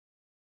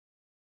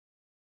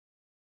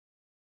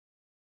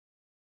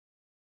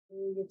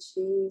Hallelujah,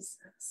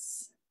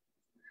 Jesus.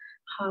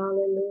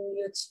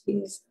 Hallelujah,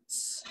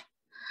 Jesus.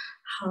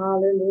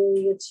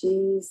 Hallelujah,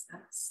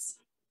 Jesus.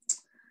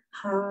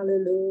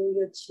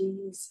 Hallelujah,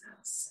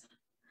 Jesus.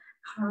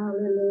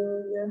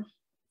 Hallelujah.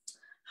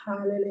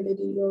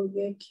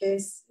 Hallelujah,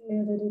 yes.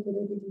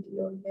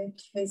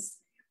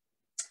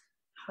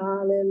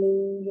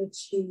 Hallelujah,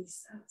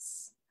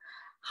 Jesus.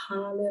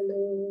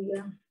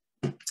 Hallelujah.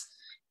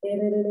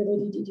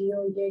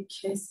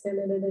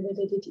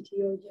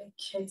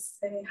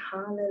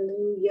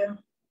 Hallelujah.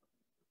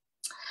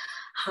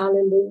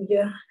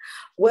 Hallelujah.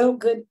 Well,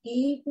 good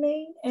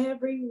evening,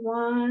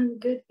 everyone.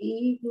 Good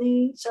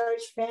evening,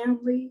 church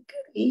family.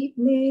 Good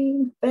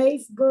evening,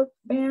 Facebook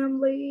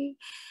family.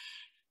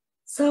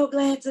 So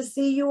glad to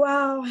see you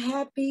all.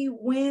 Happy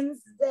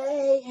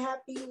Wednesday.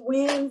 Happy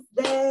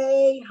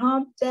Wednesday,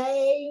 hump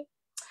day.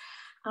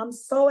 I'm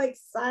so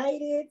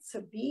excited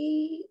to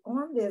be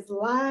on this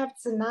live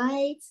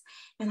tonight,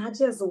 and I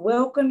just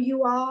welcome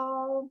you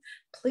all.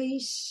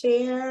 Please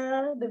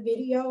share the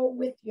video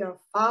with your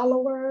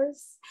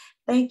followers.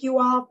 Thank you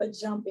all for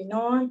jumping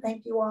on.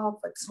 Thank you all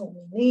for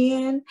tuning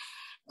in.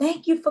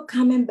 Thank you for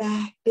coming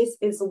back. This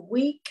is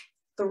week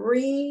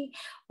 3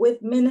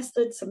 with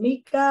Minister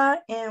Tamika,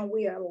 and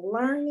we are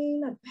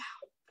learning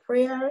about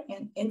prayer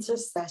and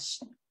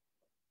intercession.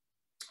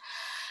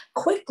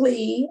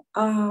 Quickly,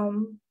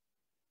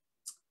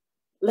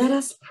 let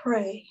us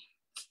pray.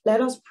 Let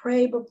us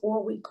pray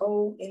before we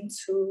go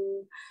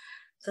into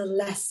the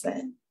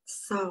lesson.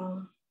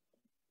 So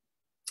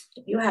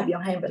if you have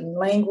your heavenly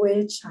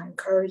language, I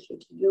encourage you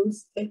to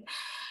use it.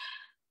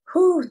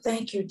 Whew,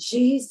 thank you,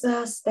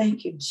 Jesus.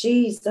 Thank you,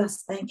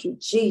 Jesus. Thank you,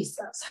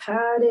 Jesus.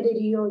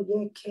 Hallelujah,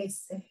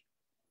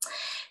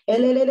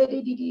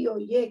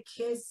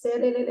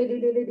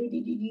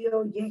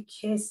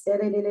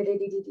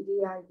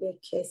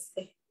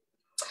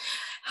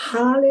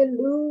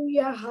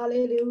 hallelujah,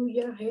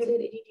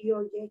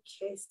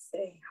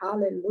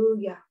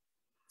 hallelujah.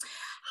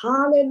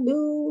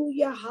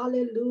 Hallelujah,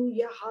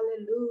 hallelujah,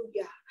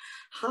 hallelujah,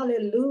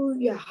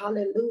 hallelujah,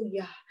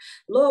 hallelujah.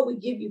 Lord, we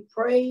give you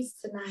praise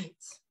tonight.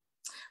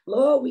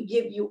 Lord, we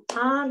give you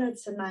honor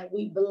tonight.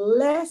 We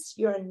bless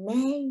your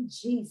name,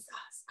 Jesus.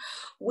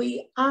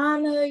 We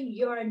honor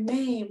your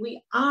name.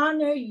 We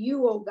honor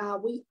you, oh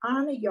God. We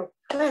honor your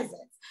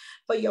presence.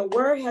 For your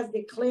word has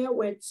declared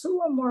where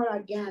 2 or more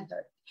are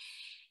gathered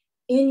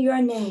in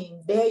your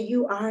name, there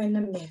you are in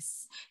the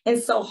midst.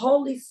 And so,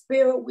 Holy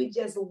Spirit, we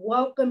just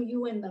welcome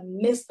you in the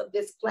midst of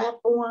this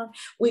platform.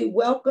 We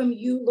welcome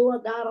you,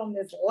 Lord God, on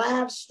this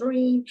live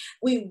stream.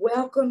 We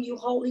welcome you,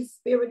 Holy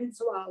Spirit,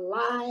 into our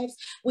lives.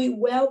 We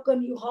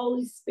welcome you,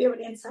 Holy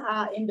Spirit, into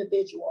our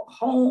individual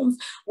homes,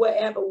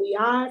 wherever we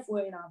are, if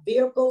we're in our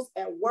vehicles,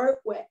 at work,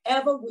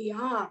 wherever we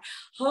are.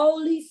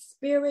 Holy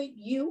Spirit,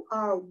 you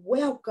are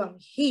welcome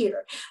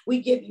here.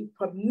 We give you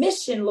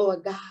permission,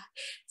 Lord God,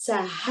 to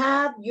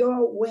have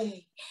your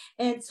way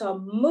and to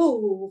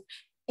move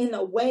in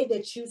a way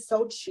that you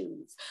so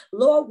choose.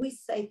 Lord, we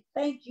say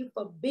thank you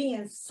for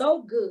being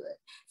so good,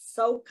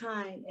 so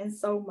kind, and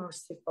so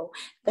merciful.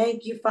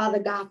 Thank you, Father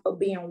God, for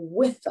being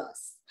with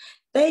us.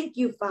 Thank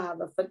you,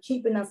 Father, for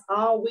keeping us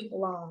all week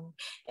long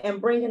and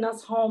bringing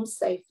us home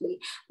safely.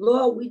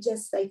 Lord, we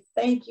just say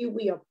thank you.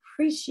 We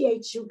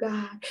appreciate you,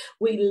 God.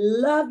 We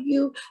love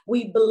you.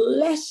 We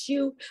bless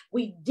you.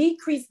 We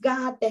decrease,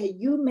 God, that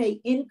you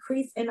may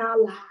increase in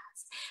our lives.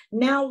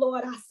 Now,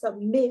 Lord, I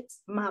submit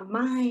my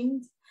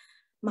mind,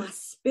 my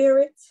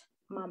spirit,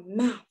 my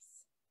mouth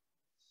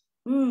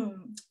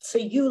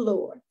to you,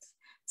 Lord,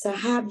 to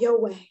have your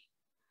way.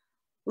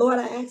 Lord,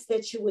 I ask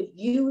that you would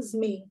use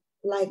me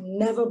like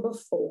never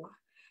before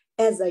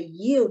as a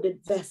yielded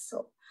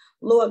vessel,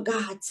 Lord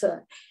God,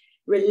 to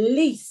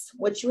release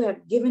what you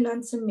have given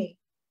unto me.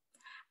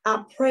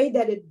 I pray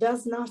that it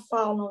does not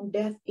fall on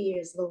deaf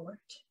ears, Lord,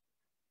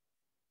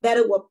 that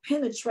it will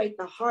penetrate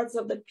the hearts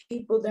of the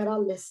people that are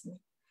listening,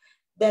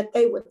 that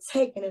they would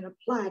take it and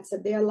apply it to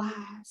their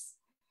lives,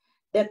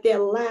 that their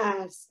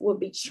lives will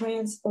be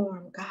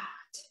transformed, God.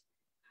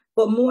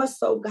 But more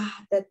so,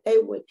 God, that they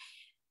would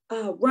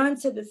run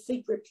to the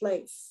secret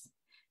place,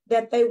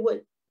 that they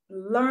would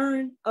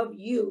learn of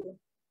you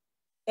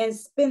and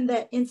spend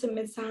that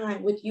intimate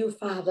time with you,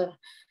 Father,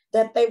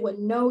 that they would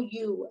know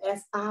you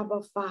as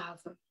Abba,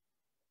 Father.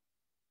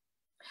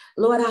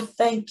 Lord, I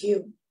thank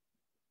you.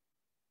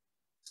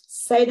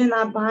 Satan,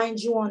 I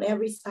bind you on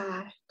every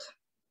side.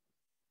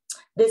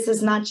 This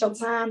is not your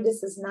time.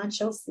 This is not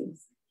your season.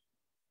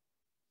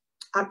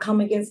 I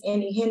come against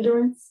any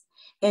hindrance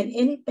and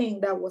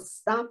anything that will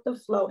stop the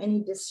flow,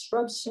 any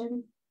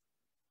disruption.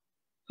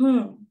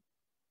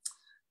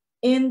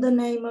 In the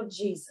name of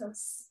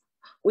Jesus,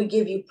 we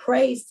give you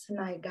praise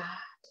tonight, God.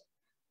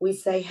 We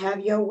say,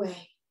 have your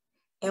way,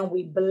 and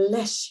we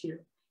bless you.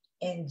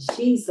 In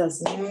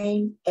Jesus'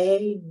 name,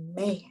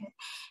 amen.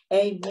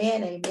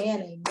 Amen,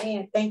 amen,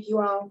 amen. Thank you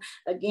all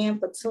again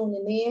for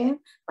tuning in.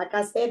 Like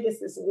I said,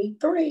 this is week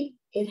 3.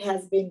 It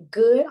has been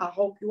good. I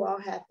hope you all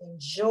have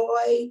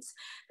enjoyed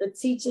the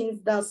teachings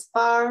thus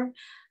far.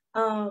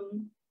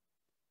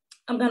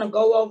 I'm going to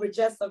go over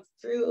just a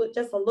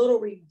little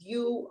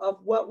review of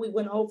what we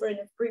went over in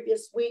the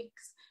previous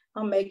weeks.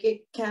 I'll make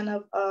it kind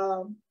of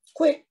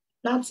quick,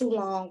 not too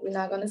long. We're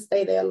not going to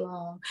stay there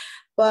long.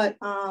 But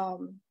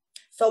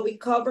so we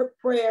covered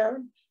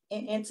prayer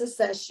and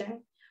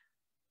intercession.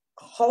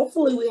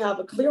 Hopefully we have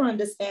a clear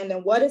understanding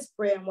what is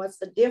prayer and what's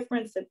the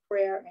difference in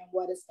prayer and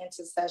what is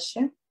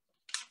intercession.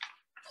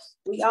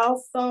 We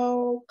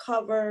also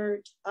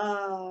covered,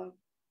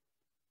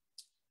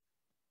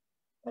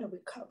 what did we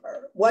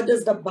cover? What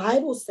does the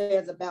Bible say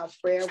about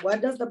prayer?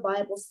 What does the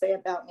Bible say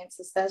about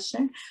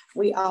intercession?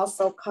 We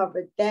also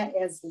covered that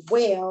as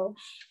well.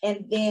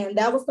 And then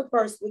that was the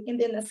first week. And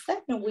then the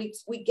second week,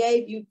 we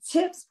gave you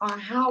tips on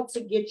how to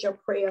get your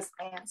prayers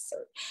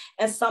answered.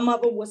 And some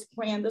of it was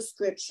praying the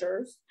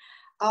scriptures,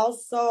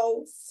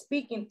 also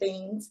speaking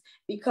things,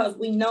 because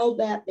we know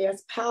that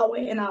there's power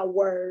in our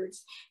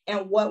words,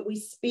 and what we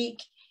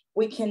speak,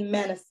 we can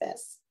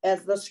manifest.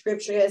 As the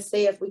scripture has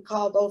said, we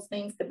call those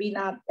things to be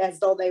not as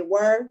though they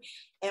were,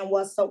 and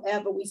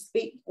whatsoever we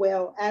speak,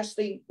 well,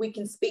 actually, we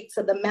can speak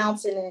to the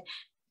mountain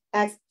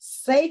and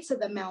say to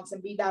the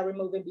mountain, be thou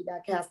removed and be thou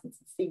cast into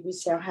the sea, we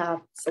shall have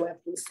soever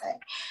we say.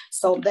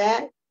 So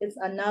that is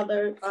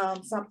another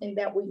something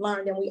that we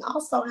learned. And we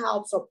also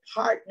how to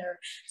partner,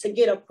 to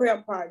get a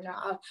prayer partner.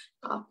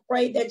 I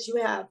pray that you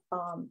have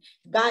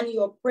gotten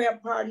you a prayer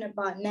partner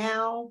by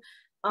now.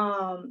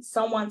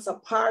 Someone to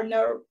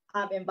partner.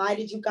 I've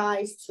invited you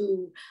guys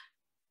to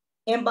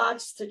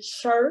inbox to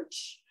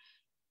church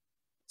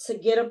to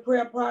get a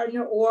prayer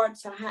partner, or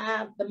to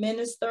have the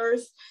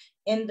ministers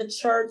in the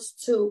church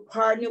to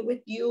partner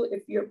with you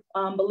if you're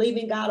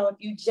believing God, or if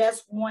you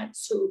just want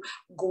to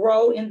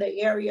grow in the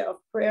area of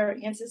prayer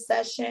and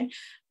intercession.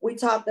 We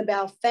talked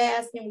about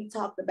fasting. We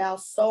talked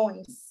about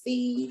sowing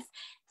seeds.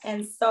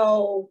 And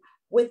so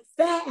with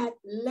that,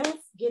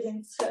 let's get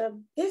into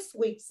this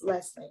week's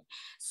lesson.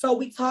 So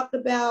we talked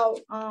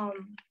about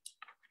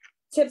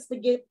tips to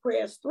get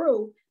prayers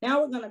through.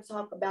 Now we're going to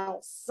talk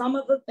about some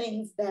of the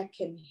things that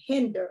can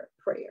hinder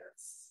prayers.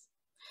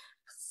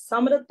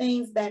 Some of the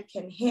things that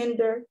can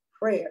hinder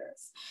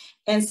prayers.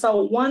 And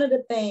so one of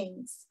the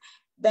things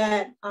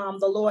that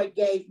the Lord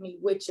gave me,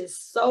 which is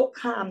so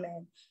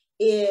common,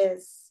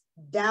 is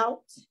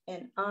doubt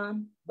and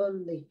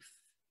unbelief.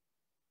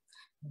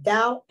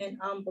 Doubt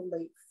and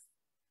unbelief.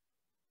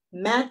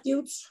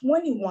 Matthew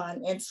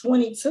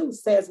 21:22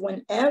 says,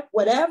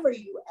 whatever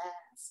you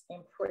ask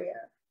in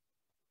prayer,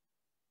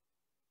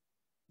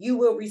 you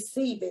will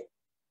receive it,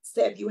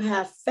 said you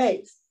have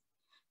faith.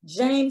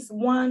 James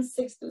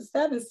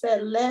 1:6-7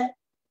 said, let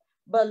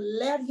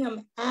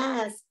him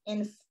ask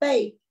in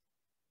faith,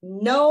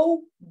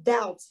 no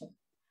doubting.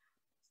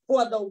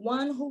 For the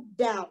one who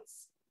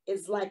doubts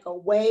is like a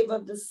wave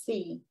of the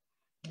sea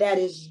that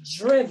is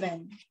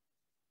driven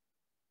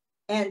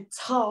and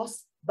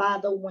tossed by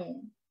the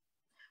wind.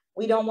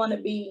 We don't want to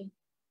be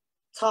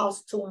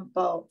tossed to and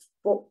forth.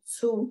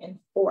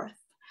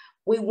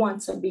 We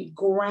want to be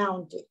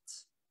grounded.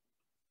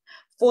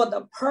 For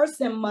the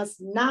person must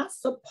not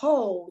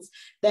suppose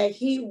that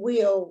he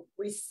will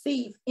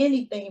receive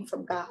anything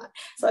from God.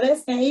 So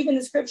that's, and even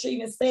the scripture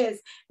even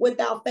says,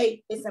 without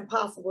faith, it's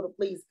impossible to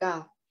please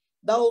God.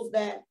 Those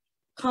that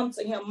come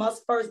to him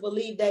must first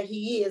believe that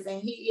he is,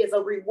 and he is a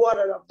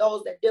rewarder of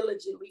those that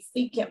diligently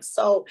seek him.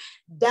 So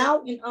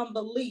doubt and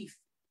unbelief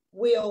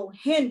will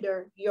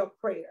hinder your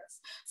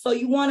prayers. So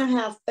you want to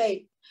have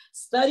faith.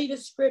 Study the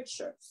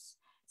scriptures.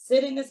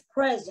 Sit in his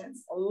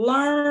presence.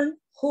 Learn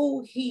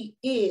who he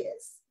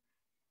is.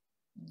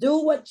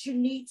 Do what you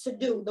need to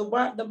do.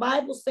 The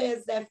Bible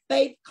says that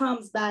faith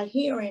comes by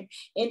hearing,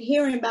 and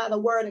hearing by the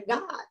word of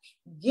God.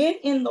 Get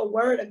in the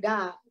word of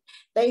God.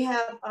 They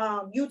have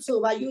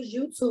YouTube. I use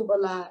YouTube a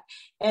lot,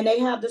 and they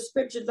have the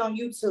scriptures on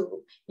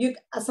YouTube.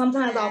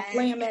 Sometimes I'll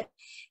play them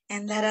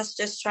and let us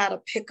just try to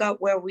pick up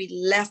where we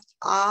left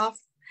off.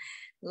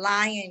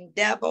 Lying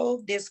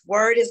devil, this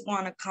word is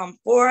going to come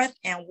forth,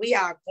 and we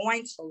are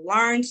going to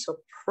learn to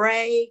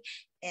pray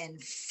in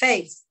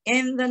faith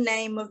in the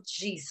name of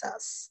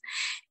Jesus.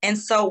 And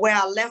so where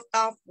I left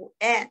off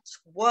at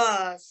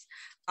was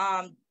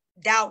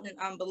doubt and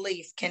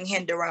unbelief can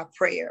hinder our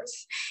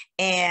prayers.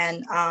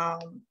 And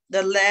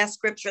the last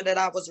scripture that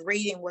I was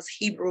reading was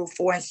Hebrews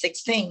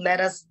 4:16.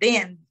 Let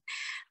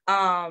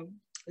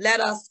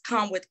us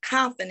come with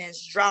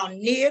confidence, draw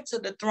near to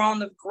the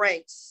throne of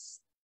grace,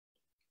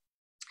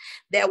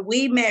 that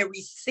we may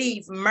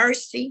receive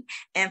mercy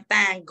and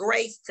find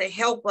grace to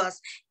help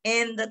us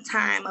in the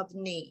time of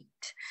need.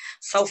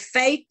 So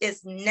faith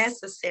is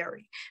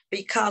necessary,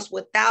 because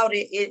without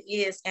it, it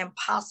is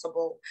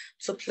impossible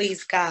to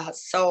please God.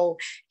 So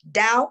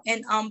doubt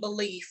and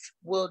unbelief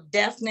will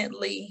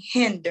definitely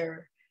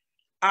hinder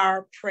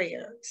our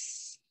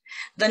prayers.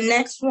 The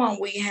next one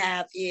we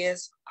have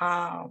is,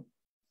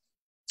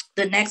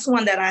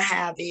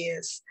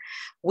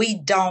 we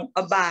don't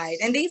abide.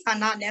 And these are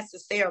not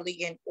necessarily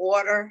in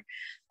order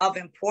of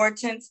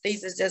importance.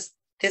 This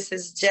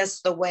is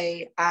just the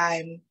way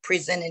I'm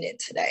presenting it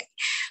today.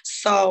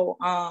 So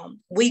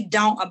we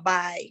don't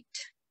abide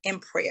in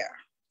prayer.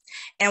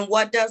 And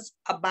what does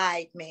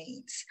abide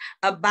means?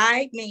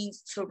 Abide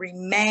means to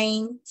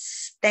remain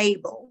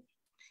stable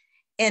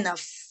in a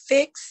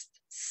fixed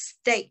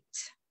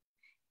state,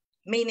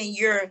 meaning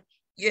you're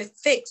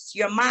fixed.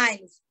 Your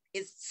mind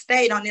is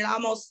stayed on it,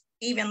 almost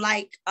even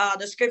like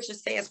the scripture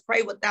says,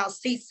 pray without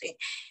ceasing.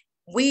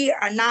 We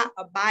are not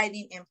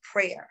abiding in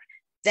prayer.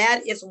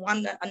 That is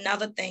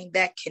another thing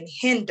that can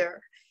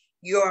hinder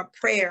your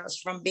prayers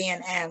from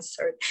being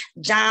answered.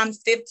 John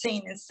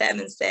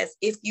 15:7 says,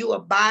 if you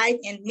abide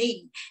in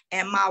me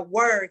and my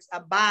words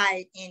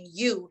abide in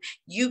you,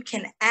 you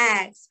can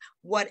ask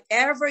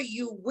whatever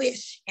you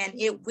wish and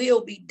it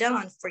will be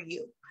done for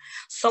you.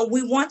 So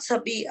we want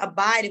to be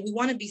abiding. We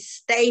want to be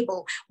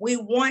stable. We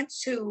want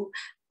to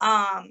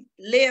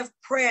live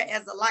prayer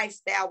as a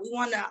lifestyle. We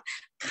want to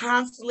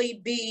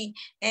constantly be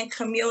in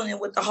communion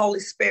with the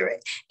Holy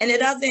Spirit. And it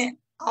doesn't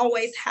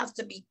always have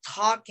to be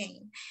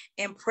talking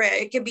in prayer.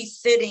 It can be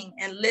sitting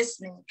and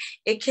listening.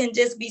 It can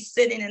just be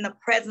sitting in the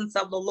presence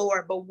of the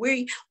Lord. But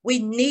we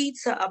need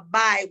to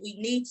abide. We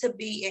need to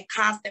be in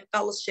constant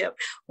fellowship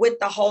with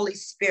the Holy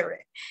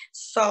Spirit.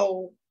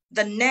 So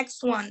the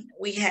next one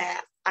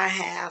I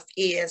have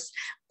is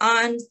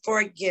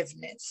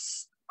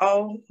unforgiveness.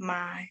 Oh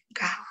my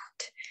God.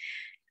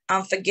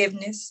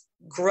 Unforgiveness,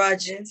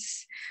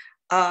 grudges.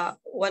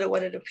 What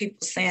are the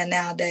people saying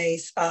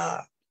nowadays?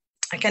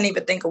 I can't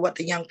even think of what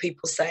the young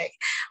people say.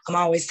 I'm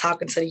always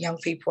talking to the young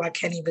people. I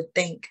can't even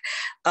think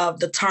of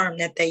the term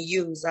that they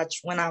use.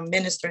 When I'm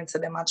ministering to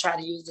them, I try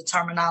to use the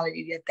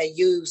terminology that they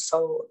use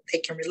so they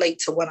can relate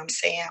to what I'm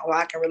saying, or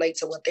I can relate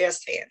to what they're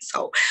saying.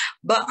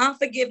 But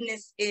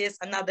unforgiveness is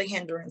another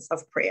hindrance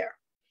of prayer.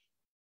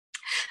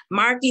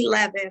 Mark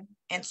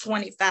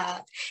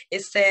 11:25,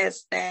 it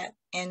says that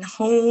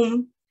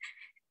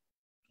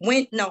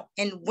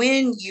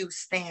when you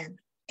stand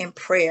in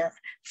prayer,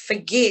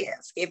 forgive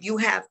if you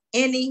have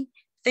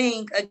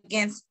anything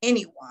against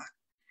anyone.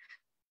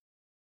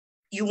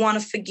 You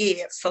want to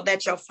forgive so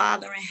that your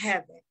Father in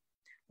heaven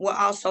will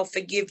also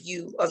forgive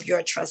you of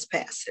your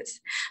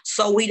trespasses.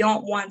 So we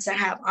don't want to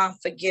have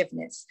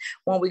unforgiveness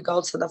when we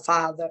go to the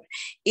Father.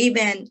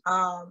 Even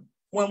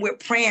when we're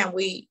praying,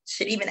 we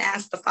should even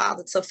ask the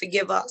Father to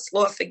forgive us.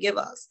 Lord, forgive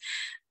us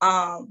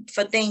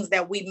for things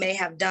that we may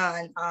have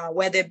done,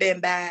 whether it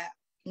been bad,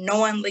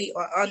 knowingly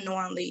or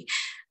unknowingly,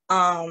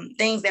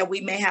 things that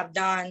we may have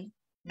done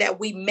that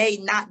we may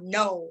not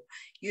know.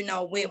 You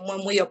know,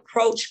 when we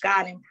approach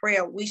God in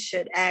prayer, we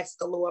should ask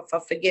the Lord for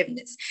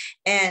forgiveness.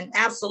 And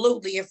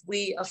absolutely, if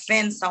we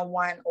offend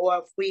someone or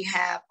if we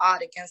have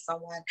ought against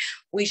someone,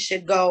 we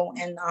should go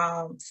and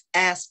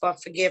ask for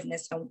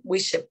forgiveness, and we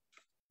should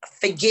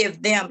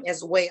forgive them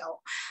as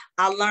well.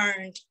 I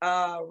learned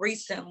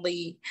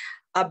recently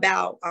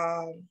about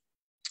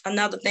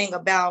another thing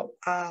about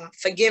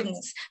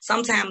forgiveness.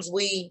 Sometimes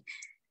we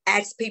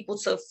ask people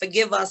to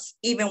forgive us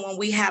even when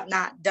we have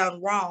not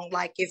done wrong.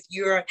 Like if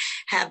you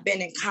have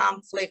been in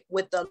conflict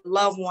with a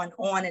loved one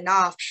on and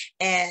off,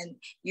 and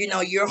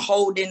you're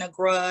holding a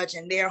grudge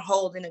and they're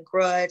holding a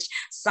grudge.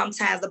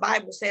 Sometimes the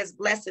Bible says,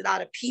 blessed are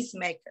the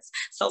peacemakers.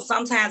 So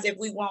sometimes if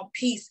we want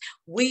peace,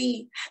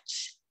 we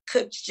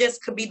could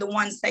be the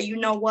one to say, you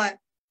know what?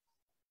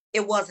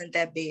 It wasn't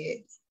that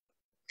big.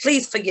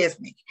 Please forgive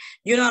me.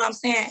 You know what I'm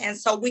saying? And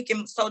so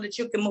that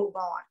you can move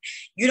on.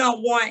 You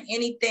don't want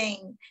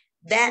anything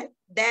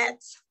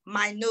that's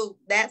minute,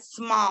 that's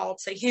small,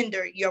 to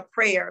hinder your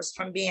prayers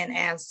from being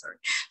answered.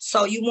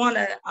 So you want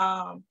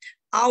to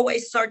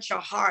always search your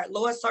heart.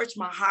 Lord, search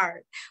my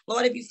heart.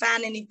 Lord, if you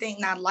find anything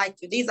not like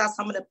you, these are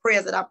some of the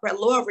prayers that I pray.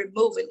 Lord,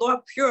 remove it. Lord,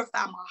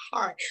 purify my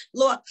heart.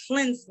 Lord,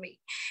 cleanse me.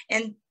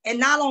 And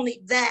not only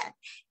that,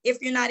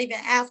 if you're not even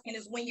asking,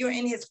 is when you're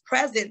in his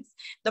presence,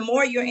 the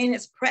more you're in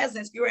his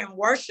presence, you're in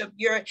worship,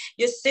 you're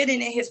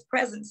sitting in his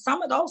presence,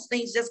 some of those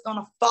things just going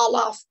to fall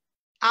off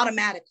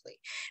automatically,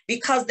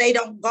 because they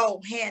don't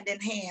go hand in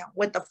hand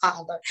with the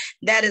Father.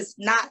 That is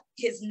not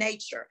his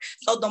nature.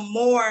 So the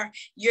more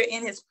you're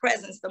in his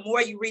presence, the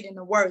more you read in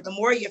the word, the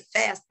more you're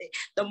fasting,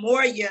 the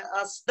more you're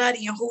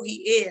studying who he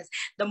is,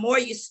 the more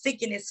you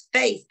stick in his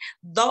face,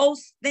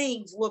 those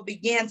things will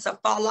begin to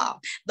fall off.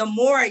 The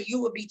more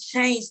you will be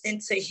changed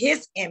into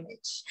his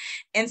image.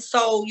 And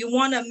so you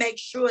want to make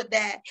sure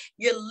that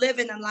you're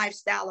living a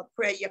lifestyle of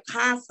prayer. You're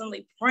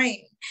constantly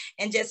praying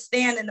and just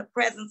stand in the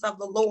presence of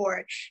the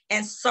Lord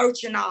and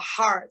searching our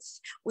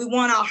hearts. We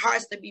want our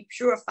hearts to be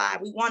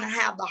purified. We want to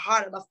have the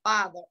heart of the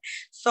Father.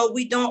 So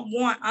we don't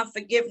want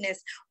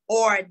unforgiveness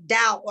or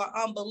doubt or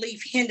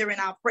unbelief hindering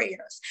our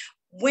prayers.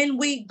 When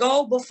we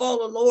go before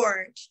the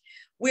Lord,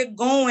 we're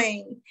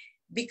going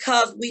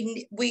because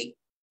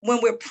when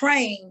we're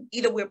praying,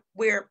 either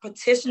we're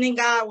petitioning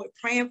God, we're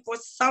praying for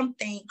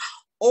something,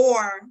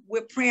 or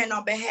we're praying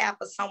on behalf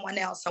of someone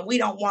else, and we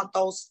don't want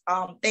those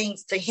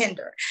things to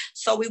hinder.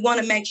 So we want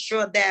to make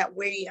sure that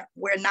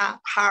we're not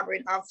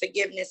harboring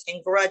unforgiveness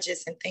and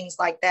grudges and things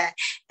like that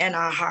in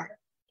our heart.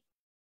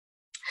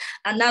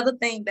 Another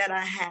thing that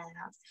I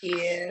have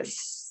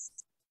is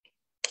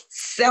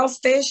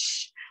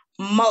selfish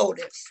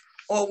motives,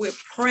 or we're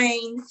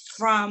praying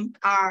from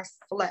our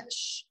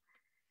flesh.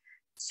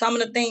 some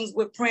of the things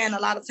we're praying, a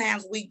lot of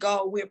times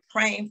we're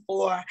praying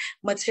for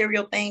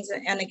material things.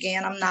 And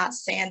again, I'm not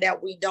saying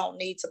that we don't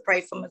need to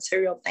pray for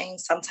material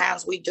things.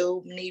 Sometimes we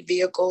do need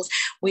vehicles,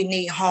 we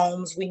need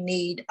homes, we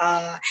need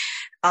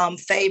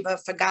favor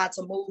for God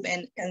to move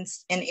in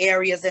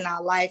areas in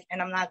our life.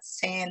 And I'm not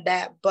saying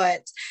that,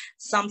 but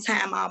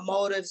sometimes our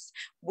motives,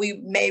 we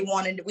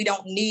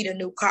don't need a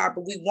new car,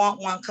 but we want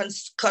one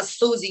because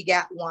Susie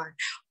got one.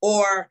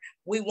 Or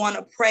we want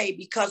to pray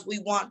because we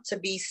want to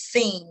be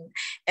seen.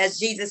 As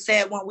Jesus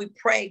said, when we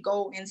pray,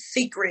 go in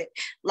secret.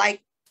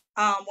 Like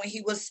when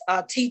he was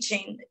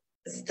teaching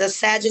the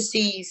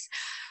Sadducees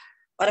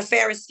or the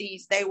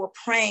Pharisees, they were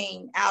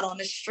praying out on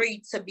the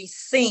street to be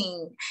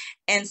seen.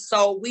 And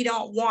so we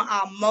don't want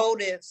our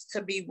motives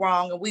to be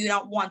wrong, and we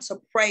don't want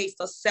to pray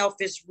for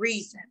selfish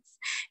reasons.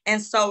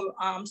 And so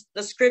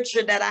the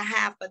scripture that I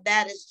have for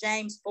that is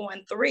James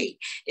 4:3.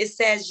 It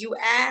says, you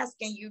ask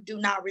and you do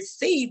not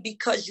receive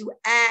because you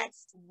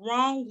ask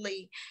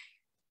wrongly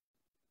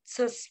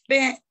to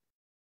spend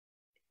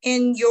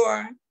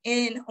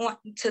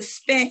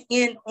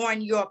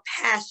on your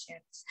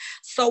passions.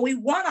 So we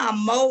want our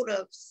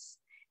motives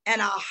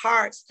and our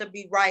hearts to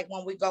be right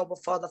when we go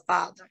before the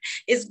Father.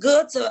 It's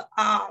good to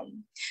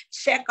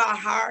check our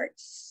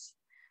hearts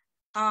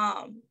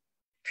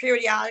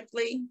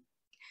periodically,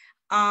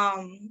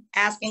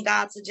 asking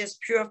God to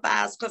just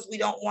purify us, because we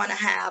don't want to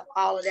have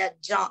all of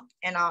that junk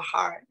in our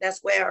heart.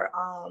 That's where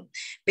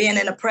being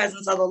in the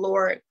presence of the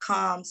Lord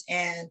comes,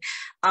 and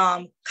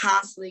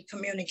constantly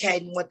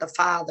communicating with the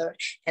Father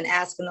and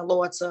asking the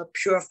Lord to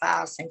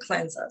purify us and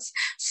cleanse us.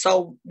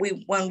 So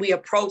when we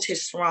approach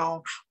his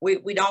throne,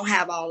 we don't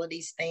have all of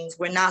these things.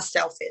 We're not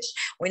selfish.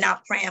 We're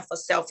not praying for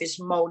selfish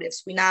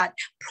motives. We're not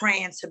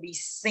praying to be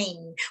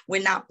seen.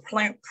 We're not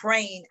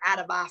praying out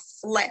of our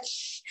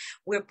flesh.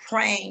 We're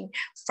praying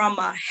from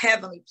a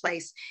heavenly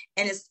place.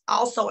 And it's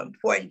also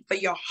important for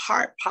your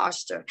heart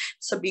posture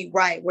to be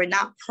right. We're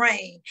not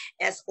praying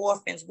as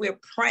orphans. We're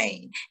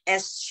praying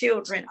as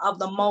children of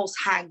the Most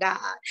High God.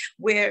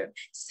 We're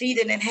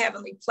seated in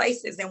heavenly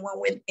places. And when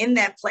we're in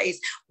that place,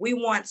 we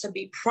want to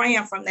be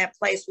praying from that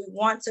place. We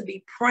want to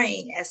be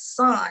praying as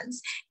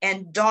sons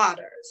and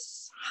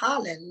daughters.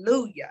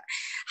 Hallelujah.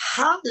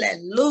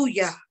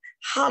 Hallelujah.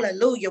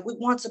 Hallelujah. We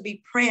want to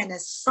be praying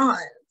as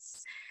sons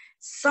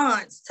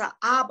to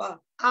Abba,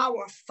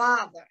 our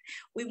Father.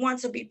 We want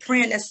to be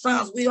praying as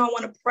sons. We don't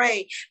want to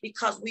pray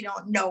because we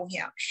don't know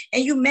him.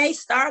 And you may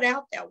start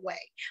out that way,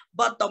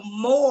 but the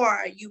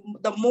more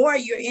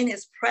you're in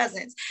his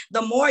presence,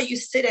 the more you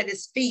sit at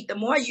his feet, the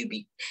more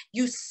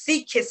you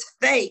seek his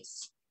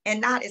face and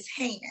not his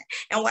hand.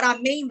 And what I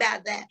mean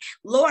by that,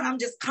 Lord, I'm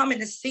just coming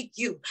to seek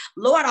you.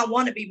 Lord, I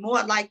want to be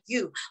more like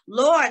you.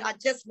 Lord, I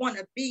just want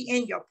to be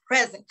in your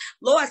presence.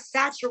 Lord,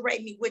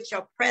 saturate me with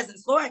your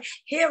presence. Lord,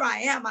 here I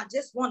am. I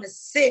just want to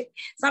sit.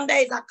 Some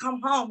days I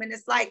come home and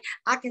it's like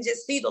I can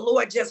just see the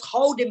Lord just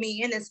holding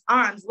me in his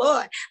arms.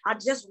 Lord, I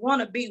just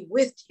want to be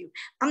with you.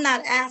 I'm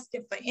not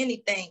asking for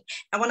anything.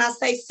 And when I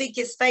say seek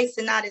his face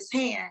and not his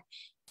hand,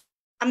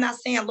 I'm not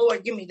saying,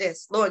 Lord, give me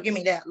this. Lord, give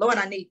me that. Lord,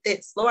 I need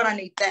this. Lord, I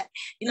need that.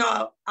 You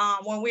know,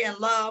 when we're in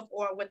love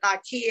or with our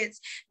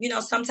kids, you know,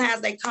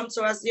 sometimes they come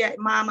to us, yeah,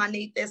 Mom, I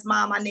need this.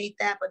 Mom, I need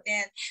that. But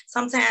then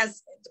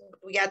sometimes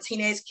we got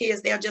teenage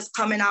kids, they'll just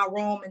come in our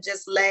room and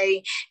just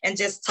lay and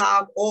just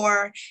talk.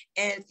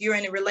 And if you're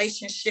in a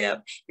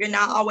relationship, you're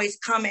not always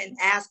coming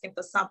asking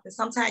for something.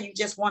 Sometimes you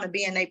just want to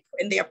be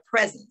in their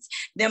presence,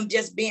 them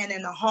just being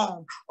in the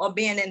home or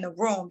being in the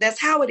room.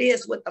 That's how it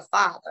is with the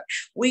Father.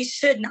 We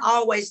shouldn't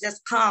always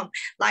just come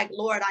like,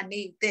 Lord, I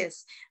need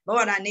this.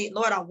 Lord, I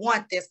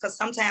want this. Because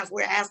sometimes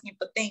we're asking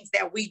for things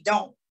that we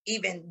don't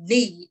even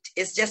need.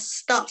 It's just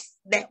stuff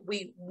that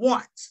we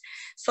want.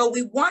 So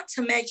we want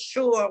to make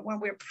sure when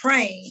we're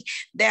praying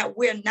that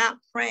we're not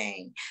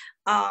praying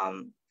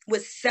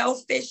with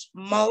selfish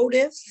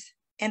motives,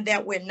 and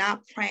that we're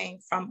not praying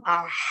from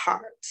our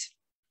heart.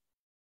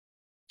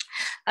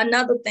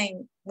 Another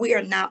thing, we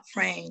are not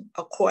praying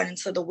according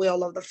to the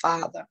will of the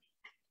Father.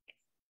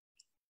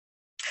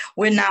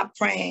 We're not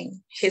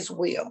praying his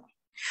will.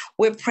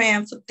 We're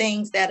praying for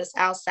things that is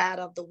outside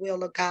of the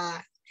will of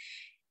God,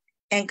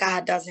 and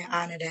God doesn't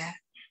honor that.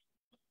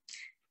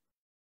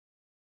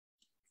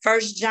 1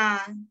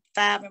 John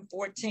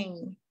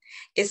 5:14,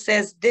 it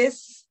says,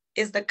 this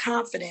is the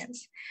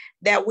confidence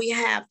that we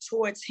have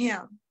towards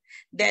him,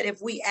 that if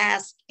we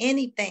ask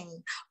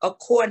anything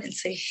according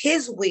to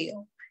his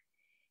will,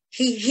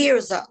 he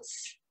hears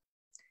us.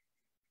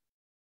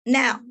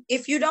 Now,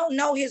 if you don't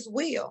know his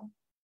will,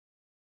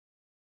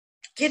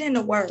 get in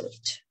the word,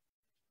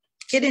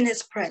 get in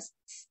his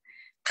presence,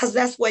 because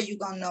that's where you're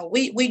going to know.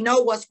 We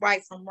know what's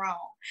right from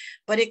wrong,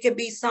 but it could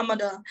be some of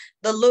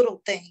the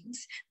little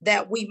things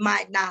that we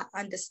might not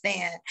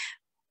understand.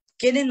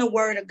 Get in the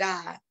word of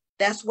God.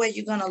 That's where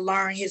you're going to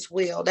learn his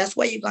will. That's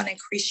where you're going to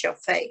increase your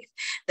faith.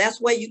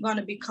 That's where you're going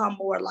to become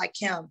more like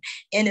him,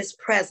 in his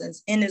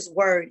presence, in his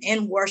word,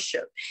 in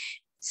worship,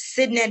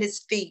 sitting at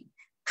his feet,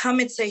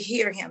 coming to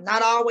hear him,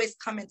 not always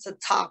coming to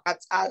talk.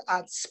 I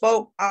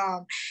spoke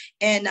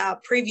in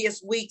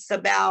previous weeks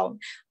about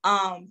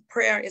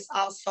prayer is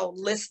also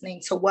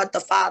listening to what the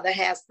Father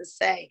has to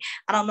say.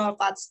 I don't know if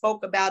I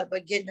spoke about it,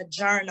 but getting a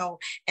journal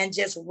and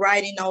just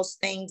writing those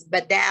things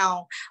but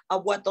down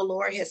of what the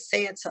Lord has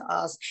said to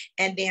us,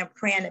 and then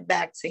praying it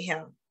back to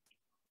him.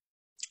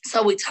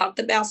 So we talked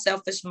about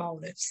selfish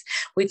motives.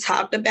 We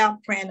talked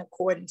about praying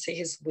according to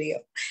his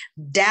will.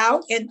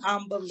 Doubt and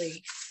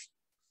unbelief.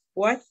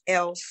 What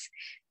else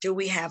do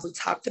we have? We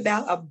talked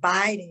about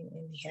abiding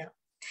in him.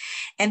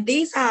 And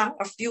these are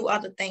a few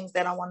other things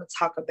that I want to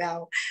talk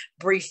about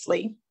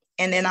briefly.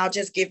 And then I'll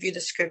just give you the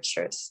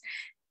scriptures.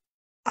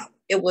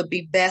 It would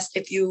be best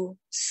if you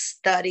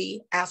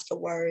study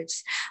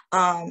afterwards,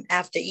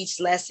 after each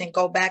lesson,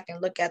 go back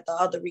and look at the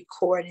other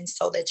recordings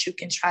so that you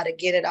can try to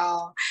get it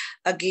all.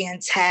 Again,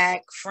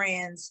 tag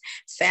friends,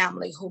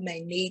 family who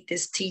may need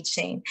this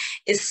teaching.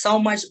 It's so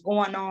much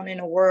going on in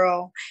the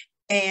world,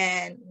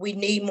 and we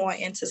need more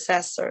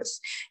intercessors.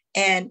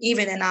 And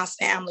even in our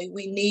family,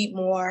 we need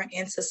more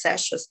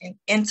intercessors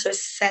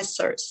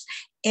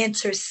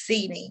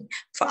interceding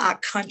for our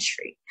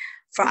country,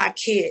 for our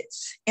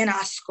kids, in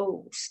our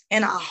schools,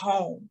 in our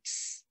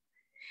homes.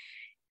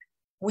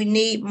 We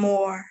need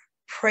more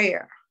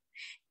prayer.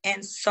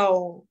 And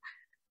so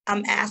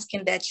I'm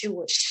asking that you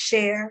would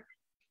share,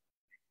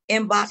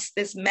 inbox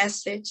this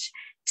message,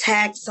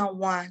 tag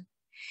someone,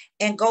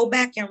 and go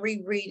back and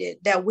reread it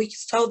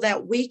so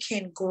that we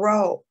can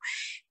grow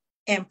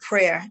in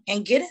prayer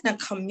and get in a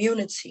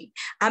community.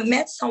 I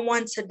met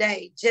someone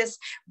today just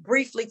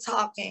briefly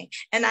talking,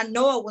 and I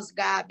know it was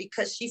God,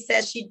 because she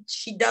said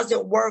she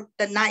doesn't work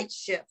the night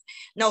shift.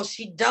 No,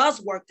 she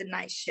does work the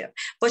night shift,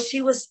 but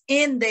she was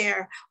in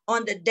there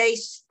on the day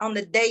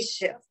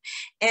shift,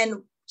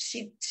 and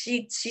she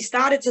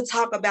started to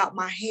talk about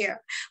my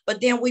hair,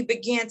 but then we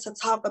began to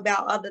talk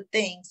about other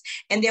things,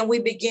 and then we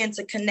began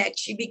to connect.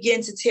 She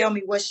began to tell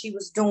me what she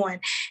was doing,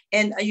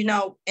 and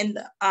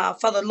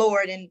for the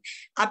Lord, and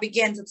I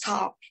began to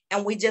talk,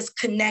 and we just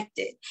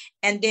connected.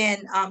 And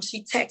then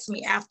she texted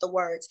me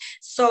afterwards.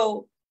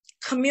 So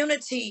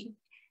community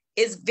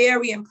is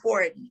very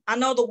important. I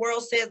know the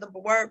world says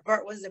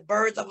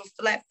birds of a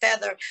flat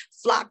feather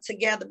flock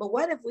together, but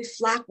what if we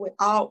flock with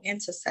all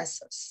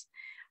intercessors?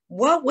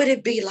 What would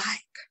it be like?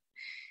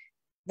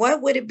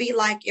 What would it be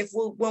like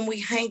when we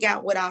hang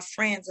out with our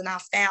friends and our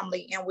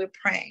family and we're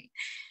praying?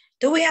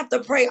 Do we have to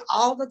pray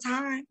all the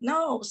time?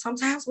 No,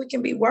 sometimes we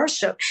can be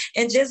worship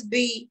and just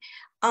be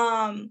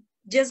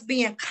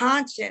in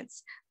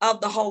conscience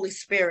of the Holy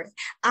Spirit.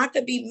 I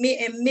could be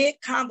in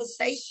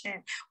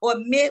mid-conversation or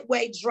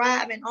midway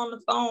driving on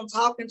the phone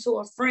talking to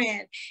a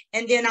friend,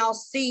 and then I'll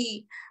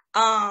see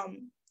a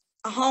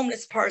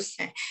homeless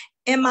person.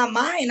 In my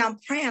mind, I'm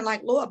praying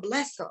like, Lord,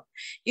 bless her.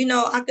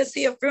 I could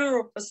see a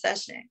funeral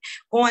procession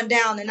going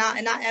down, and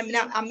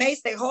I may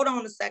say, hold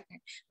on a second,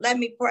 let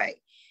me pray.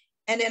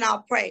 And then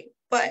I'll pray.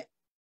 But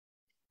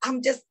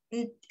I'm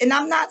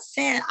not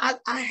saying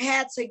I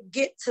had to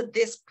get to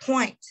this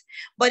point,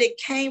 but it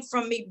came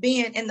from me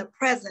being in the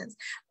presence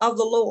of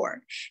the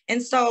Lord.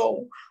 And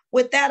so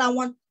with that, I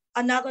want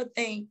another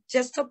thing,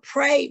 just to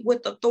pray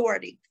with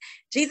authority.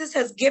 Jesus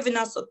has given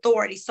us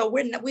authority, so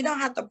we don't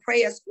have to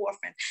pray as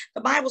orphans.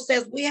 The Bible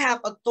says we have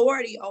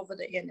authority over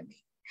the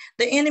enemy.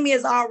 The enemy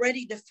is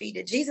already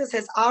defeated. Jesus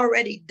has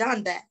already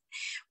done that.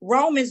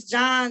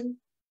 John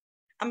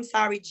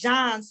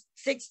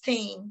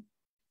 16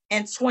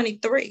 and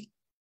 23.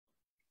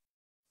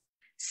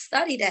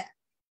 Study that.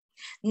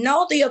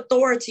 Know the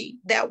authority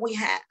that we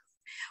have.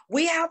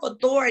 We have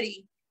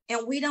authority,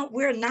 and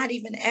we're not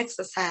even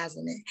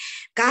exercising it.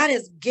 God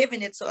has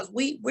given it to us.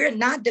 We're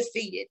not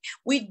defeated.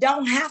 We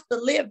don't have to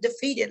live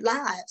defeated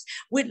lives.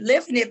 We're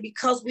living it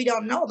because we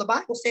don't know. The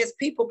Bible says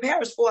people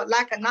perish for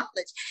lack of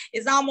knowledge.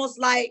 It's almost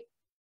like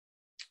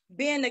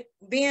being a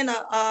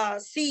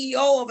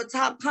CEO of a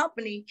top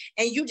company,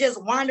 and you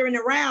just wandering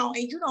around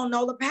and you don't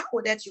know the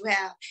power that you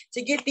have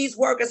to get these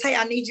workers. Hey,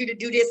 I need you to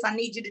do this. I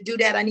need you to do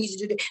that. I need you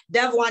to do that.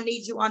 Devil, I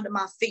need you under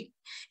my feet.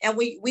 And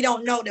we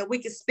don't know that we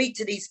can speak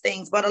to these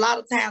things. But a lot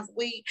of times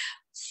we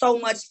so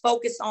much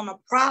focus on a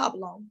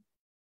problem,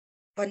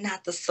 but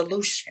not the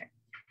solution.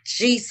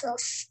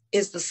 Jesus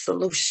is the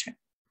solution.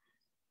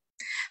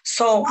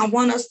 So I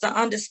want us to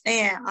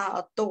understand our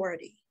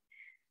authority.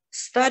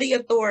 Study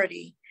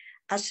authority.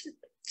 I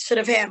should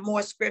have had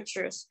more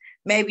scriptures.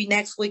 Maybe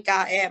next week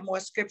I'll add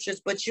more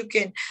scriptures, but you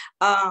can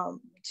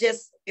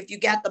if you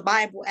got the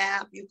Bible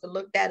app, you can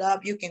look that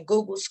up. You can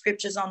Google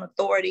scriptures on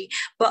authority,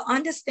 but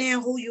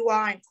understand who you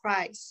are in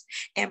Christ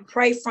and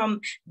pray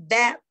from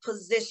that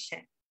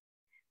position.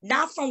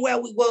 Not from where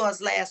we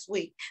was last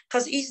week,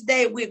 because each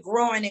day we're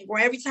growing and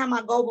growing. Every time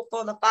I go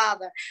before the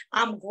Father,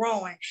 I'm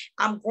growing.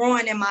 I'm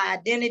growing in my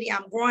identity.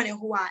 I'm growing in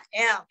who I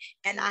am.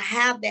 And I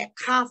have that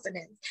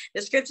confidence.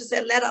 The scripture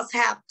said, let us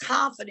have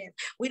confidence.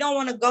 We don't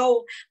want to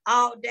go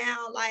all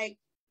down like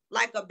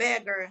a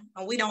beggar,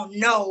 and we don't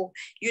know,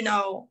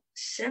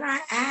 should I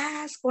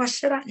ask or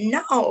should I?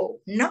 No.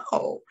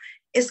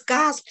 It's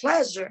God's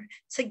pleasure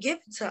to give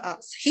it to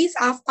us. He's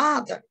our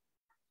Father.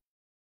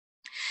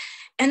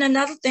 And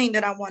another thing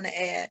that I want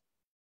to add,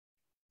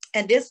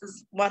 and this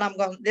is what I'm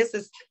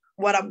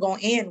going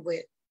to end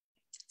with.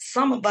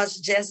 Some of us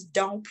just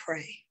don't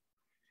pray.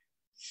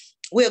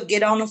 We'll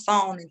get on the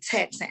phone and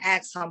text and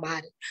ask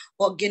somebody,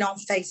 or get on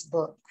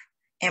Facebook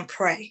and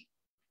pray.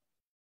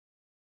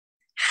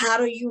 How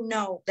do you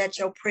know that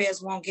your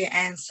prayers won't get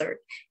answered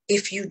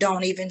if you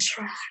don't even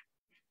try?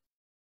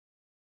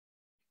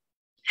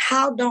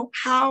 How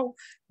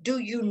do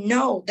you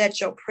know that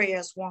your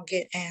prayers won't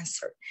get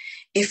answered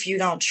if you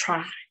don't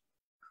try?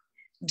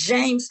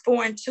 James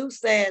 4:2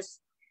 says,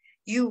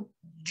 you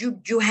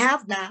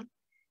have not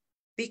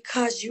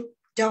because you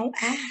don't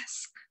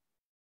ask.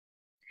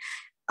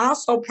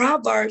 Also,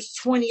 Proverbs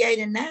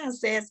 28:9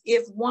 says,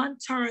 if one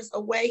turns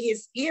away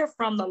his ear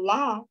from the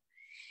law,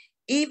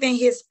 even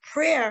his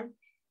prayer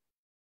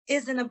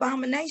is an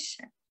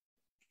abomination.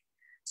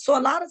 So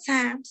a lot of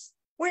times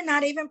we're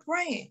not even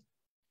praying.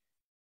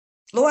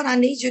 Lord, I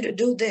need you to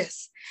do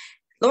this.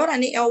 Lord,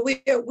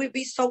 we'd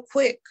be so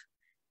quick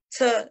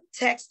to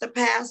text the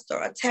pastor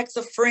or text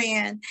a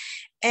friend,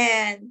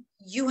 and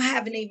you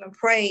haven't even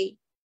prayed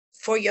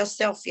for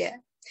yourself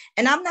yet.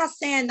 And I'm not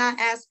saying not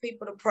ask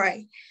people to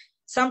pray.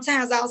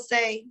 Sometimes I'll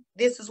say,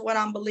 this is what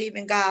I'm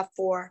believing God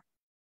for,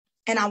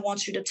 and I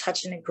want you to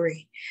touch and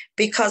agree,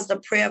 because the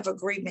prayer of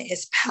agreement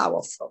is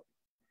powerful.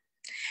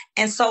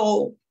 And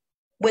so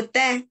with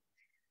that,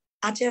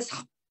 I just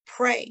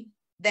pray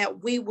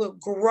that we will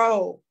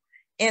grow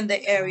in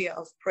the area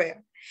of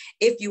prayer.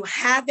 If you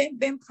haven't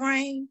been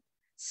praying,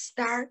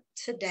 start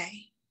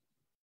today.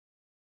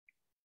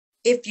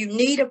 If you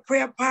need a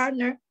prayer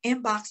partner,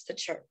 inbox the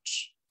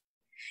church.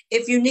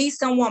 If you need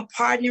someone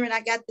partnering,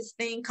 I got this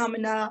thing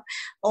coming up,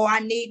 or I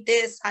need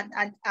this,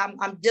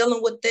 I'm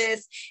dealing with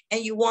this,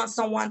 and you want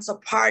someone to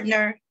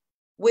partner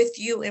with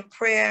you in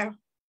prayer,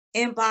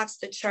 inbox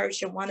the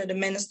church, and one of the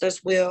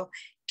ministers will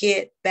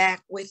get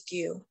back with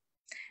you.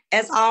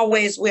 As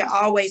always, we're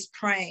always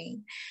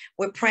praying.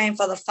 We're praying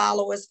for the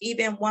followers.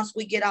 Even once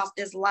we get off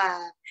this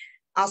live,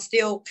 I'll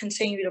still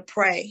continue to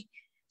pray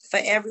for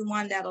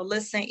everyone that'll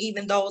listen,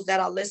 even those that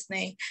are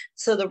listening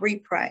to the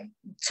replay.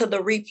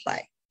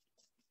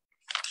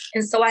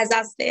 And so, as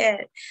I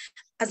said,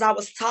 as I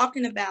was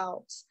talking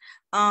about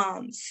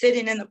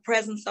sitting in the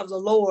presence of the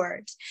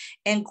Lord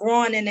and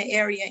growing in the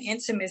area of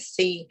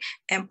intimacy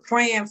and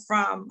praying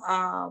from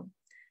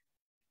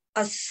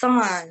a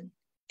son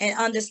and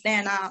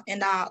understand our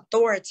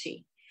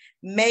authority.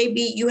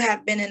 Maybe you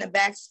have been in a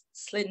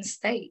backslidden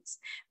state.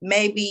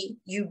 Maybe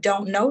you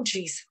don't know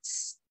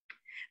Jesus.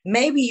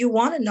 Maybe you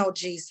want to know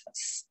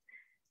Jesus.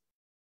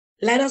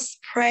 Let us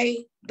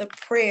pray the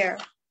prayer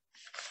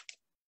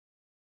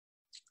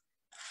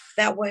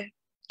that will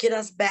get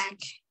us back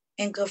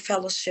in good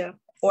fellowship,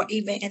 or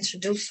even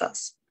introduce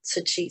us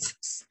to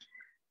Jesus.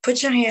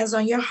 Put your hands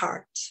on your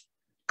heart.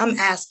 I'm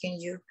asking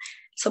you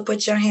to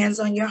put your hands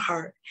on your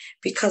heart,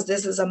 because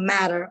this is a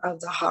matter of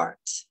the heart.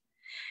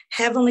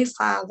 Heavenly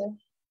Father,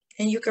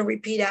 and you can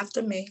repeat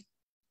after me,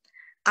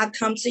 I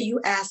come to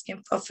you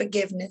asking for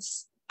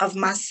forgiveness of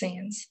my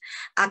sins.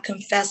 I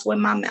confess with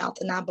my mouth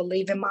and I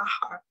believe in my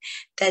heart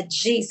that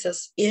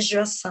Jesus is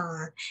your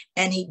son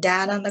and he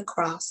died on the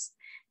cross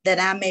that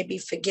I may be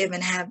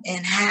forgiven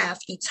and have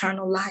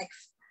eternal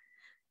life.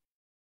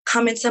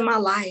 Come into my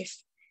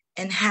life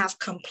and have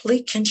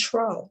complete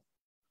control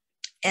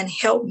and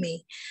help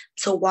me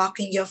to walk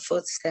in your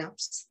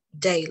footsteps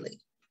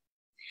daily.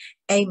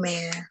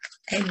 Amen.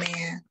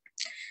 Amen.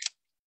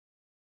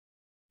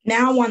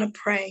 Now I want to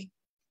pray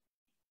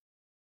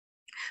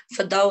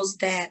for those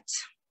that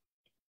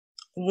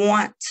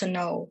want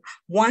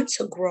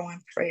to grow in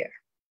prayer,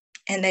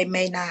 and they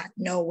may not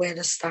know where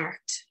to start.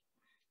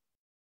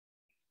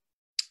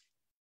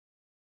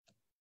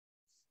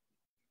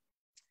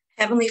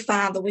 Heavenly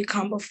Father, we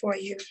come before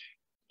you.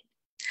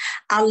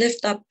 I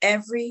lift up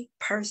every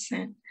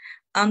person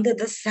under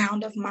the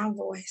sound of my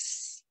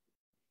voice.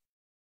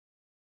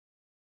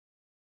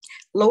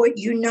 Lord,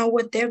 you know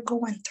what they're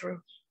going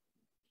through.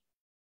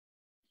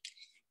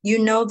 You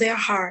know their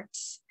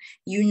hearts.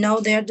 You know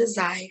their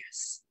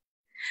desires.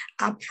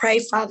 I pray,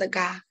 Father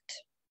God,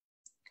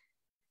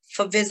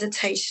 for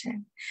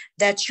visitation,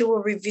 that you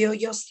will reveal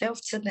yourself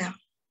to them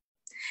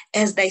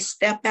as they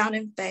step out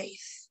in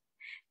faith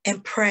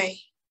and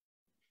pray.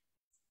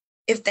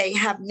 If they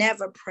have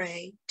never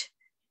prayed,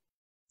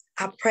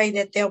 I pray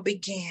that they'll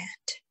begin.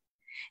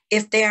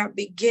 If they are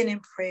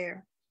beginning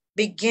prayer,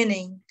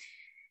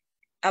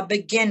 a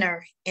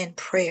beginner in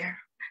prayer,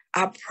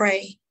 I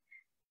pray,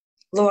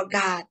 Lord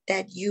God,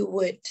 that you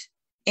would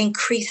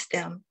increase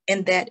them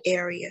in that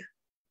area.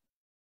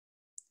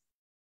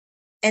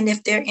 And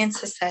if they're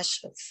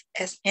intercessors,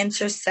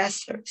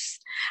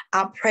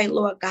 I pray,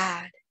 Lord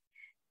God,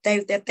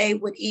 that they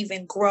would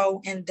even grow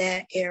in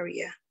that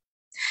area.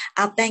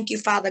 I thank you,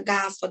 Father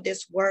God, for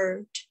this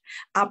word.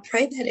 I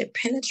pray that it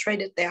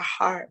penetrated their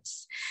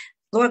hearts.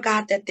 Lord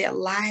God, that their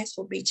lives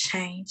will be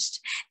changed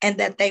and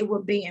that they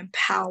will be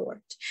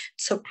empowered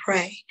to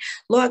pray.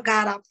 Lord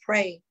God, I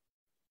pray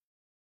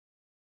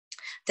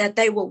that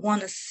they would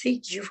want to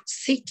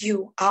seek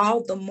you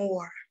all the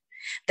more,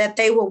 that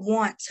they would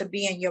want to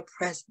be in your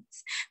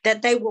presence,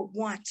 that they would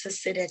want to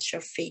sit at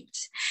your feet,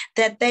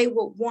 that they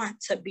would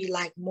want to be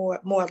like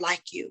more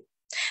like you,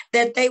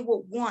 that they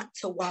would want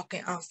to walk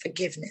in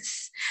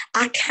unforgiveness.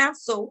 I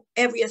cancel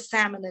every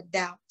assignment of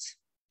doubt,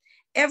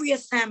 every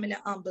assignment of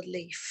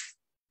unbelief.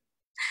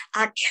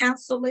 I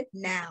cancel it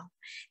now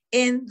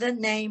in the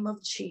name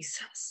of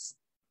Jesus.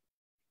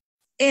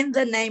 In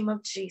the name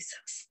of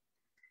Jesus.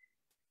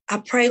 I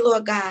pray,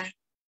 Lord God,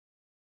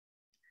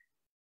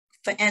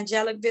 for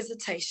angelic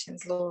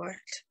visitations, Lord,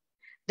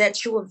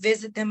 that you will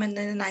visit them in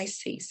the night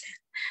season.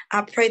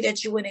 I pray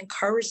that you would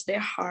encourage their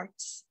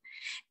hearts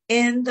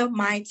in the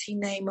mighty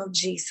name of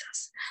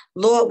Jesus.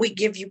 Lord, we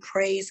give you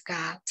praise,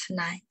 God,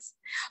 tonight.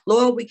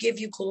 Lord, we give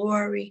you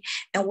glory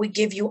and we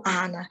give you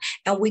honor,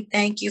 and we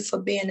thank you for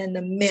being in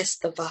the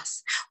midst of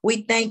us.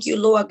 We thank you,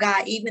 Lord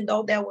God, even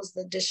though there was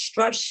the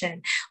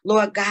disruption,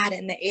 Lord God,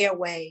 in the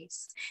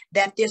airways,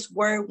 that this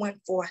word went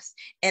forth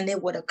and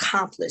it would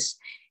accomplish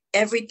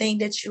everything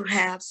that you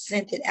have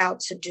sent it out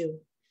to do,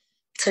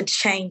 to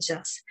change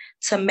us,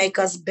 to make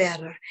us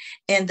better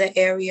in the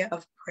area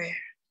of prayer.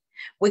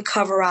 We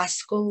cover our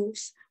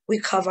schools. We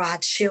cover our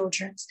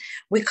children.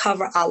 We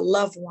cover our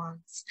loved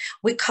ones.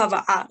 We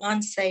cover our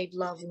unsaved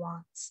loved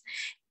ones.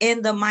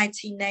 In the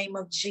mighty name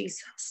of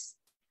Jesus.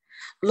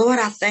 Lord,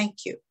 I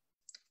thank you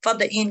for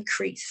the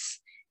increase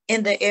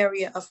in the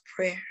area of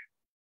prayer.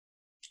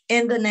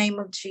 In the name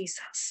of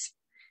Jesus.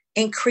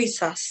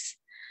 Increase us.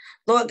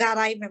 Lord God,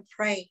 I even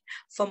pray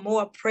for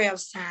more prayer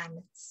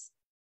assignments.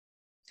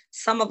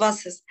 Some of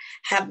us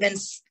have been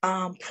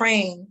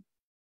praying,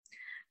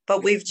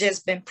 but we've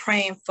just been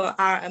praying for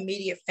our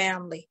immediate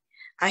family.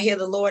 I hear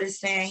the Lord is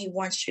saying he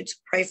wants you to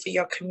pray for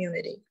your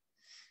community.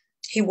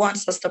 He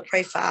wants us to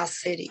pray for our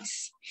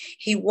cities.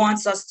 He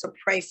wants us to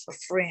pray for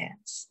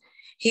friends.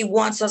 He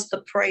wants us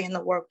to pray in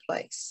the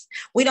workplace.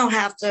 We don't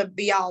have to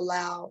be all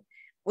loud.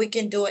 We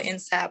can do it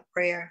inside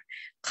prayer,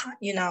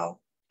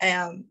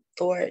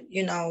 or,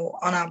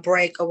 on our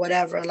break or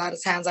whatever. A lot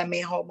of times I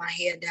may hold my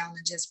head down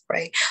and just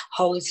pray,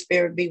 Holy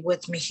Spirit, be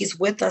with me. He's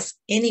with us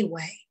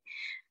anyway.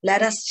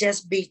 Let us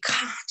just be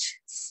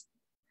conscious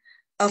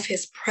of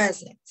his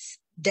presence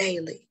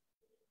daily.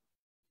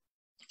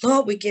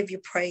 Lord, we give you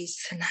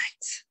praise tonight.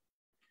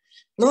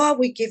 Lord,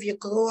 we give you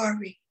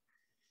glory.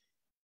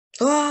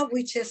 Lord,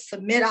 we just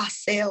submit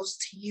ourselves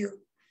to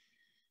you.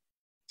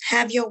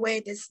 Have your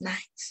way this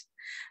night.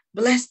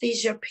 Bless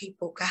these your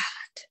people, God.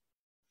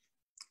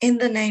 In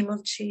the name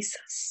of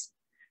Jesus,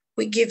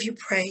 we give you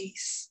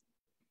praise.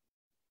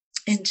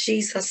 In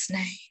Jesus'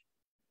 name,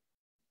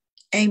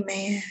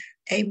 amen,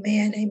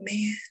 amen,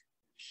 amen.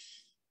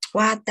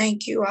 Well, I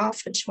thank you all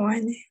for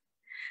joining.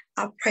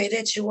 I pray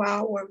that you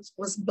all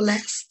was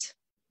blessed.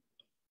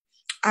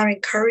 I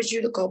encourage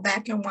you to go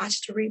back and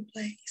watch the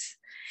replays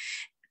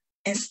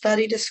and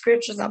study the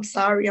scriptures. I'm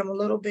sorry, I'm a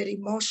little bit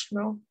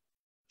emotional.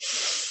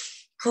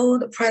 Oh,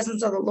 the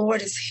presence of the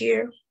Lord is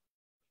here.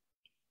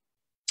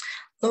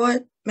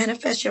 Lord,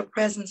 manifest your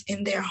presence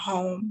in their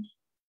home.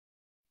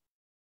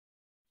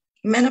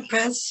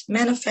 Manifest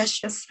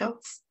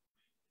yourself.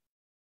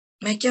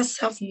 Make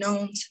yourself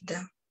known to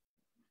them.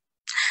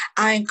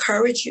 I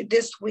encourage you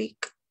this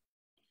week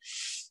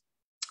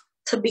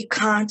to be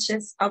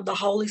conscious of the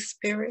Holy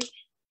Spirit.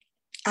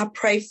 I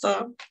pray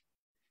for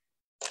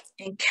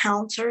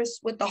encounters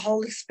with the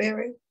Holy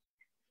Spirit,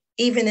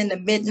 even in the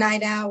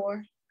midnight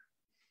hour.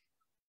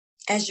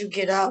 As you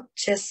get up,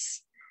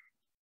 just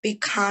be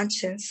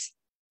conscious.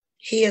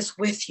 He is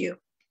with you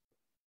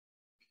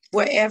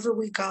wherever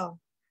we go.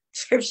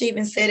 Scripture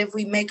even said if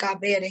we make our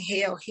bed in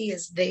hell, he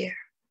is there.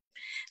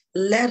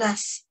 Let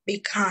us be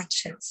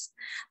conscious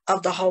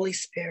of the Holy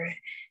Spirit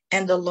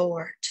and the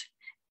Lord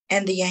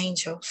and the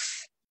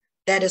angels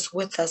that is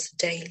with us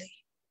daily.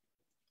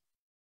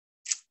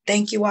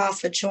 Thank you all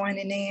for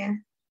joining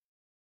in.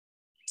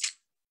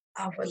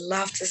 I would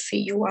love to see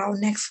you all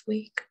next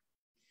week.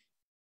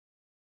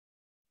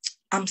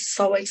 I'm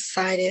so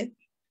excited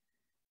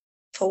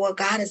for what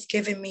God has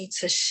given me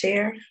to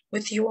share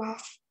with you all.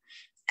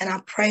 And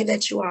I pray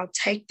that you all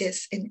take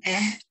this and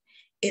add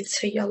it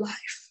to your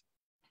life.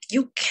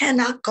 You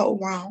cannot go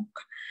wrong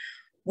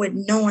with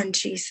knowing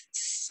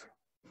Jesus.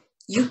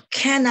 You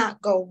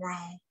cannot go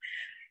wrong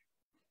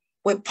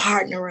with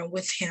partnering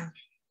with him.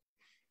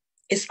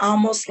 It's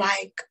almost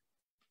like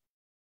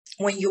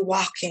when you're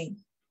walking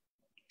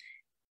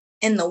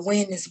and the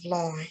wind is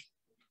blowing.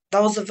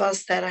 Those of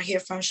us that are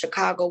here from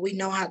Chicago, we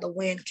know how the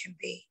wind can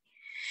be.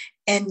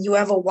 And you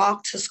ever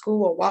walk to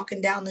school or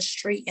walking down the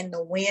street and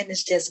the wind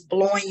is just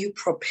blowing you,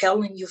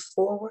 propelling you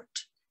forward?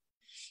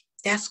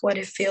 That's what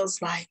it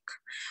feels like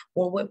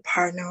when we're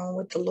partnering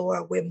with the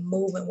Lord. We're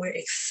moving, we're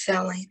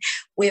excelling,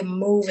 we're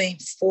moving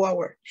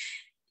forward.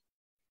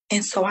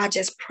 And so I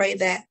just pray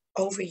that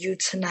over you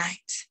tonight.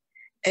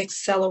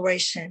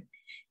 Acceleration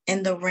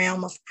in the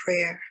realm of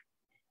prayer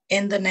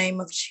in the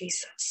name of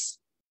Jesus.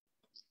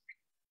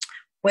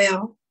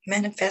 Well,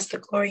 Manifest the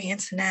Glory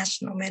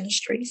International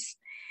Ministries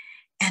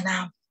and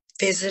our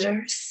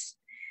visitors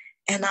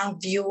and our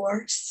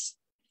viewers,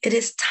 it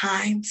is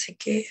time to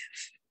give.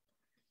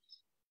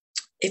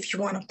 If you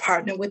want to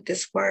partner with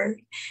this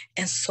word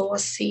and sow a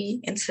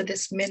seed into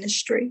this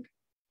ministry,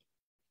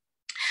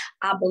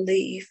 I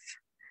believe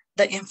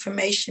the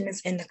information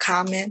is in the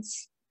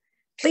comments.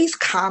 Please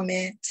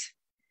comment.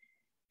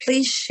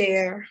 Please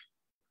share.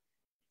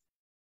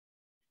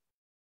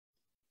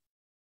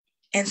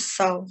 And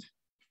so,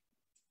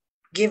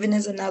 giving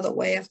is another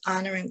way of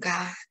honoring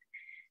God.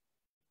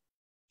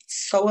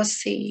 Sow a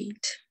seed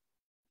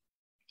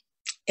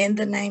in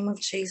the name of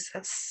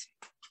Jesus.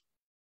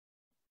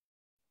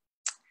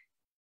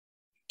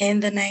 In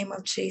the name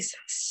of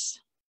Jesus.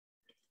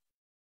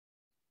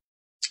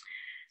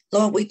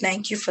 Lord, we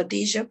thank you for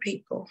these your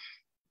people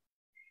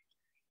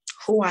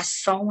who are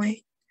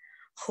sowing,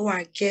 who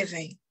are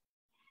giving,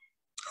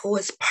 who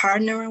is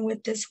partnering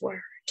with this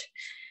word.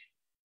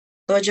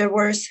 Lord, your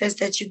word says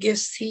that you give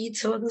seed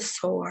to the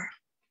sower.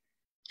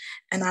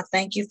 And I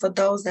thank you for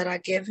those that are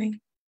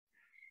giving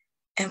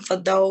and for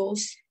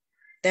those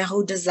that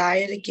who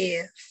desire to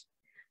give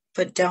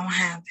but don't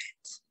have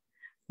it.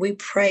 We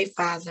pray,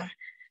 Father,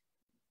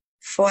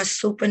 for a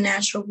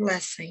supernatural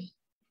blessing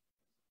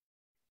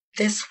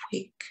this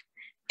week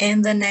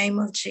in the name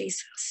of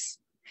Jesus.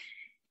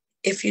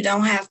 If you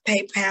don't have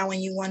PayPal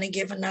and you want to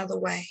give another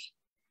way,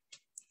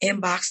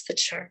 inbox the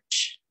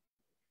church.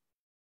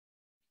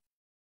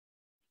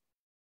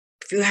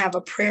 If you have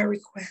a prayer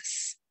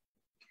request,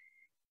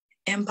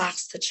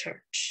 inbox the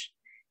church.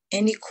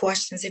 Any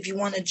questions, if you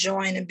want to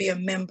join and be a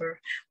member,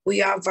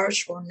 we are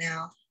virtual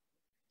now.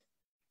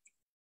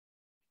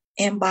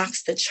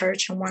 Inbox the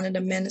church, and one of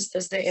the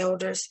ministers, the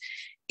elders,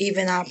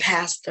 even our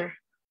pastor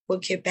will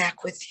get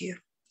back with you.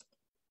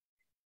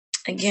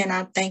 Again,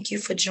 I thank you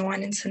for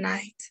joining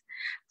tonight.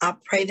 I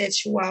pray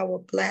that you all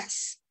will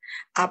bless.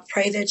 I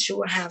pray that you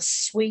will have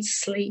sweet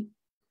sleep.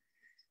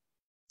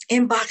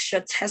 Inbox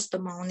your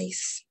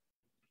testimonies,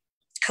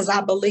 because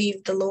I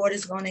believe the Lord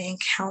is going to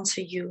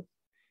encounter you.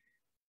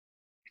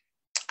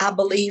 I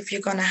believe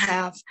you're going to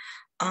have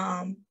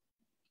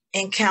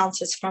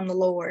encounters from the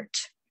Lord.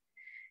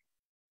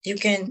 You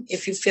can,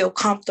 if you feel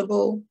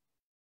comfortable,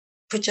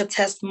 put your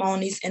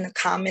testimonies in the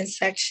comment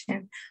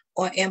section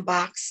or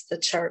inbox the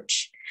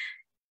church.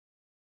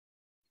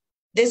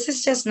 This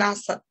is just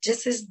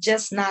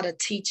not a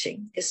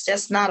teaching. It's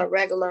just not a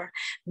regular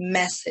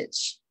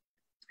message.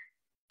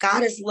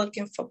 God is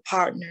looking for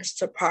partners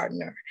to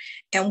partner.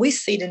 And we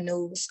see the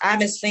news. I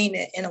haven't seen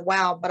it in a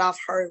while, but I've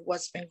heard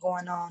what's been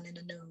going on in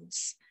the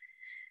news.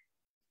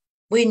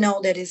 We know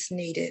that it's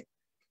needed.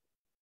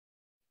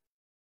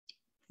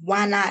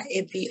 Why not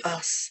it be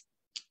us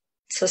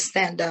to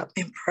stand up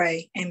and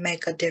pray and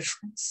make a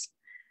difference?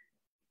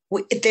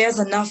 There's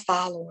enough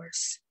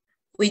followers.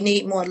 We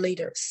need more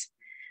leaders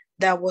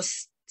that will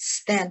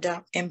stand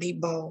up and be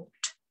bold.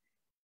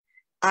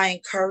 I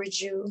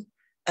encourage you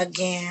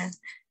again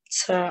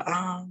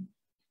to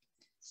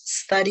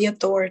study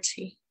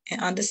authority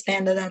and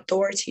understand the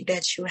authority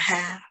that you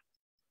have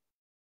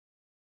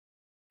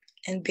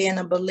and being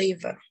a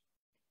believer.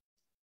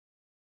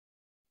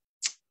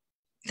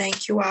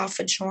 Thank you all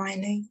for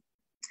joining.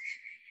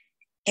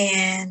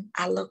 And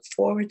I look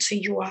forward to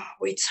you all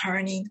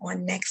returning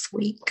on next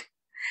week.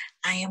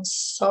 I am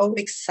so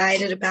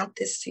excited about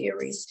this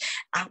series.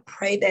 I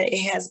pray that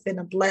it has been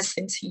a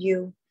blessing to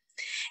you.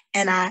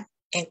 And I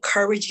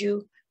encourage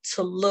you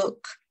to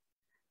look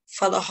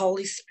for the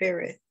Holy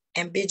Spirit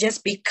and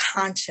just be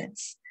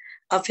conscious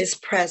of his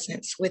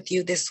presence with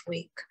you this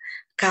week.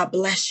 God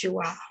bless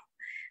you all.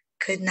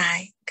 Good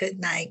night, good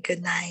night,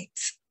 good night.